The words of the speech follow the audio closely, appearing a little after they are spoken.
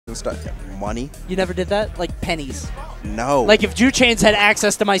stuff. Money? You never did that? Like pennies? No. Like if JewChainz had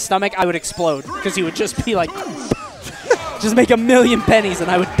access to my stomach, I would explode because he would just be like, just make 1,000,000 pennies and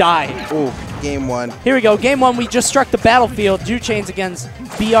I would die. Ooh, game 1. Here we go. Game 1. We just struck the battlefield. JewChainz against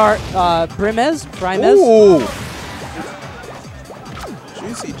BrimeZ. Ooh.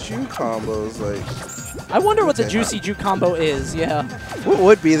 Juicy Jew combos, like. I wonder what the Juicy Jew combo is. Yeah. What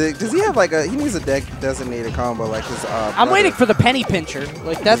would be the? Does he have like a? He needs a designated combo like his. I'm waiting for the penny pincher.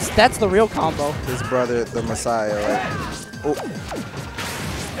 Like that's the real combo. His brother, the Messiah. Like,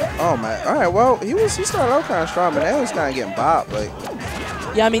 oh man. All right. Well, he started out kind of strong, but now he's kind of getting bopped. Like.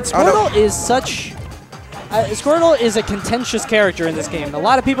 Yeah, I mean Squirtle is such. Squirtle is a contentious character in this game. A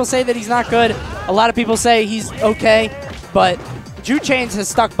lot of people say that he's not good. A lot of people say he's okay, but JewChainz has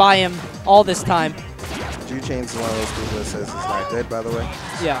stuck by him all this time. JewChainz is one of those people that says he's not good, by the way.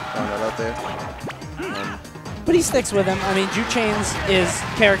 Yeah. Throwing that out there. But he sticks with him. I mean, JewChainz is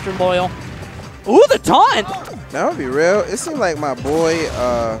character loyal. Ooh, the taunt! Now, I'll be real. It seemed like my boy,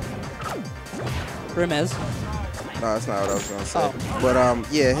 BrimeZ. No, that's not what I was going to say. Oh.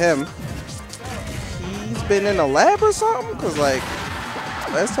 But, yeah, him. He's been in a lab or something? Because, like,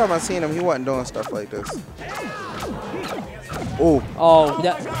 last time I seen him, he wasn't doing stuff like this. Ooh. Oh,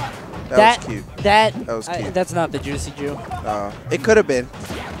 That was cute. That was cute. That's not the Juicy Jew. It could have been.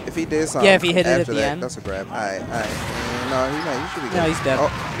 If he did something. Yeah, if he hit it at the that, end. That's a grab. All right. No, he's not. You should be good. No, he's dead.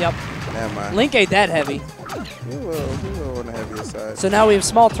 Oh. Yep. Never mind. Link ain't that heavy. He will on the heavier side. So now we have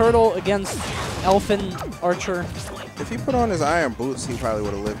Small Turtle against Elfin Archer. If he put on his iron boots, he probably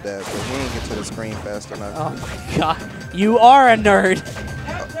would have lived that, but he didn't get to the screen fast enough. Oh my god. You are a nerd.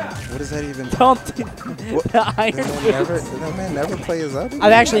 What does that even Don't do the iron did that man never play a Zelda game?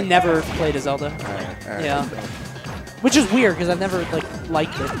 I've actually never played a Zelda. All right. Yeah. Which is weird because I've never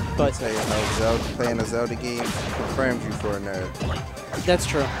liked it. But I'll tell you how playing a Zelda game confirms you for a nerd. That's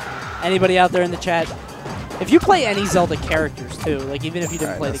true. Anybody out there in the chat, if you play any Zelda characters too, like even if you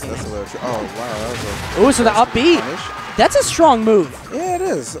didn't play the game. That's a little true. Oh wow, that was Ooh, so the up B. That's a strong move. Yeah, it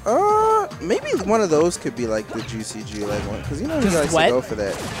is. Maybe one of those could be like the Juicy G like one, because you know he likes to go for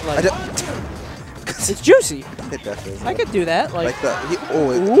that. Like, it's juicy. It definitely is. I could do that. Like the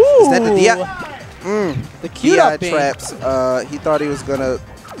ooh. Is that the DI? The cute up B. traps. He thought he was gonna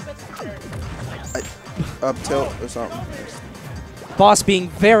up tilt or something. Boss being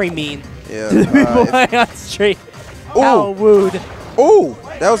very mean. Yeah. On street. How wooed. Oh,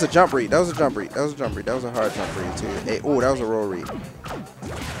 that was a jump read. That was a jump read. That was a jump read. That was a hard jump read too. Hey, oh, that was a roll read.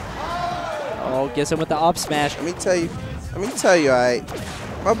 Oh, gets him with the up smash. Let me tell you, alright.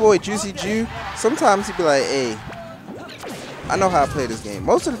 My boy Juicy Jew, sometimes he be like, hey, I know how I play this game.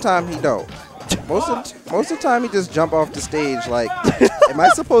 Most of the time he don't. Most of the time he just jump off the stage like, am I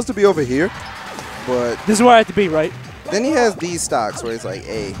supposed to be over here? But this is where I have to be, right? Then he has these stocks where it's like,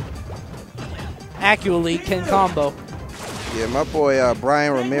 hey. Actually can combo. Yeah, my boy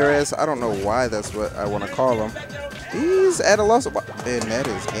Brian Ramirez, I don't know why that's what I want to call him. He's at a loss of, and that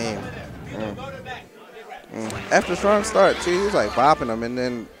is game. After a strong start, too, he was like bopping him, and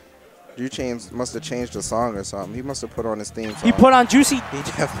then JewChainz must have changed the song or something. He must have put on his theme song. He put on Juicy.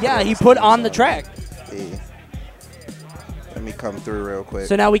 He put on the track. Hey. Let me come through real quick.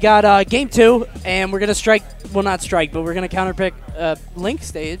 So now we got game 2, and we're going to strike, well, not strike, but we're going to counterpick Link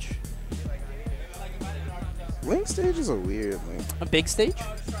stage. Link stages are weird, Link. A big stage?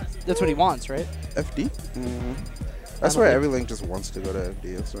 That's what he wants, right? FD? That's where every Link just wants to go to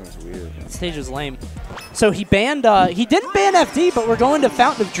FD. That sounds weird. That stage is lame. So he banned, he didn't ban FD, but we're going to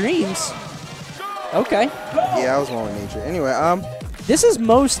Fountain of Dreams. Okay. Yeah, I was going with nature. Anyway, this is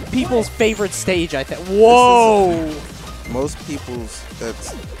most people's favorite stage, I think. Whoa! Most people's,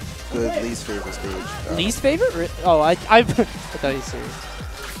 that's good least favorite stage. Least favorite? Oh, I thought he was serious.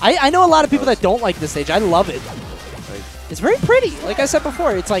 I know a lot of people that don't like this stage. I love it. It's very pretty. Like I said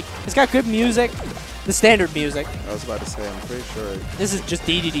before, it's like, it's got good music. The standard music. I was about to say, I'm pretty sure. This is just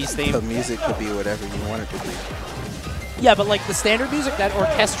DDD's theme. The music could be whatever you want it to be. Yeah, but like the standard music, that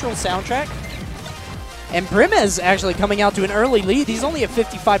orchestral soundtrack. And BrimeZ actually coming out to an early lead. He's only at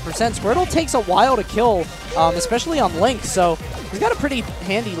 55%. Squirtle takes a while to kill, especially on Link. So he's got a pretty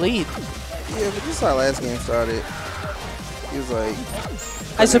handy lead. Yeah, but just how last game started, he was like...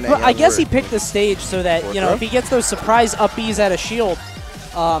 I guess he picked the stage so that, you know, if he gets those surprise up Bs at a shield,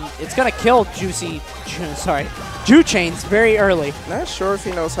 it's going to kill JewChainz very early. Not sure if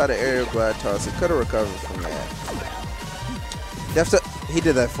he knows how to aerial glide toss. He could have recovered from that. He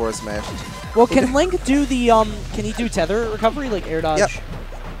did that forward smash. Well, can Link do the, can he do tether recovery, like air dodge? Yep.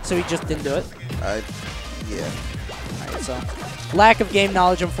 So he just didn't do it? Yeah. Alright, so lack of game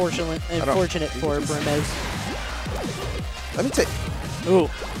knowledge, unfortunate for BrimeZ. Let me take... Ooh.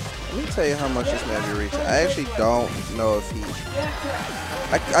 Let me tell you how much this man be reaching. I actually don't know if he...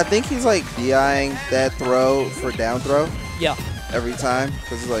 I think he's like DIing that throw for down throw. Yeah. Every time.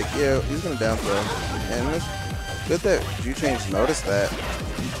 Because he's like, yeah, he's going to down throw. And it's good that JewChainz noticed that.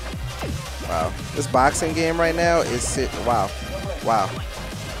 Wow. This boxing game right now is... Wow. Wow.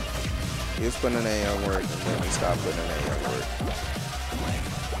 He was putting in a young work, and then he stopped putting in a young work.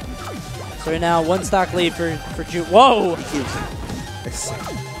 So right now, 1 stock lead for Jew. Whoa!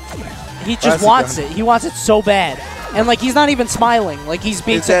 He just wants it. He wants it so bad. And, like, he's not even smiling. Like, he's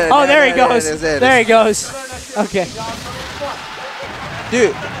being so... Oh, there he goes. There he goes. Okay.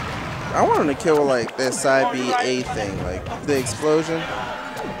 Dude, I want him to kill, like, that side B A thing. Like, the explosion.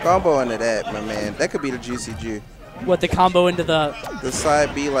 Combo into that, my man. That could be the Juicy Jew. What, the combo into the... The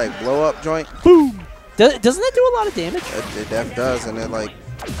side B, like, blow-up joint. Boom! Doesn't that do a lot of damage? It def does, and it, like,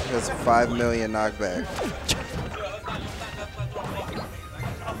 has 5 million knockback.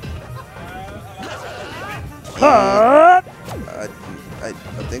 I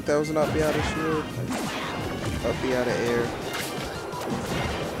think that was an up B out of shield. Up B out of air.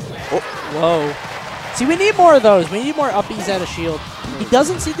 Oh. Whoa. See, we need more of those. We need more up Bs out of shield. He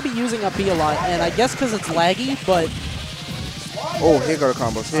doesn't seem to be using up B a lot, and I guess because it's laggy, but... Oh, here go the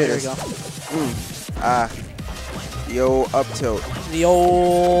combos. Here there we go. The old up tilt. The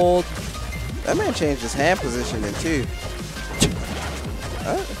old... That man changed his hand positioning, too.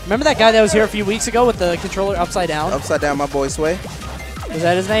 Remember that guy that was here a few weeks ago with the controller upside down? Upside down, my boy Sway. Was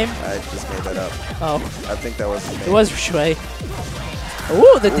that his name? I just made that up. Oh. I think that was his name. It was Sway.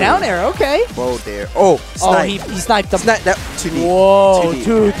 Ooh, the down air. Okay. Whoa there. Oh, snipe. Oh, he sniped him. Snipe that. Too deep. Whoa,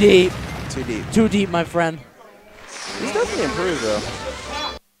 too deep. Too deep. Too deep, my friend. He's definitely improved, though.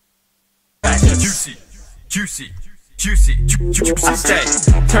 Juicy, juicy. Juicy, stay.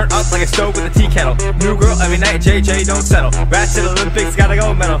 Turn up like a stove with a tea kettle. New girl every night, JJ don't settle. Ratchet Olympics, gotta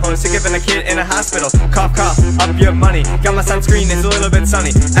go medal. Home sick of a kid in a hospital. Cough, cough, up your money. Got my sunscreen, it's a little bit sunny.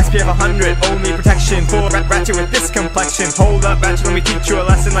 SPF 100, only protection for ratchet with this complexion. Hold up, ratchet, when we teach you a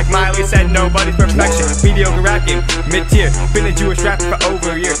lesson. Like Miley said, nobody's perfection. Mediocre rap game, mid-tier. Been a Jewish rapper for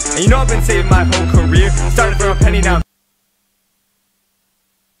over a year. And you know I've been saving my whole career. Started from a penny now.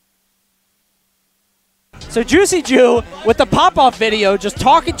 So Juicy Jew with the pop-off video just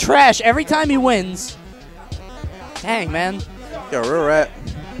talking trash every time he wins. Dang, man. Yo, real rap.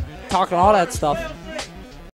 Talking all that stuff.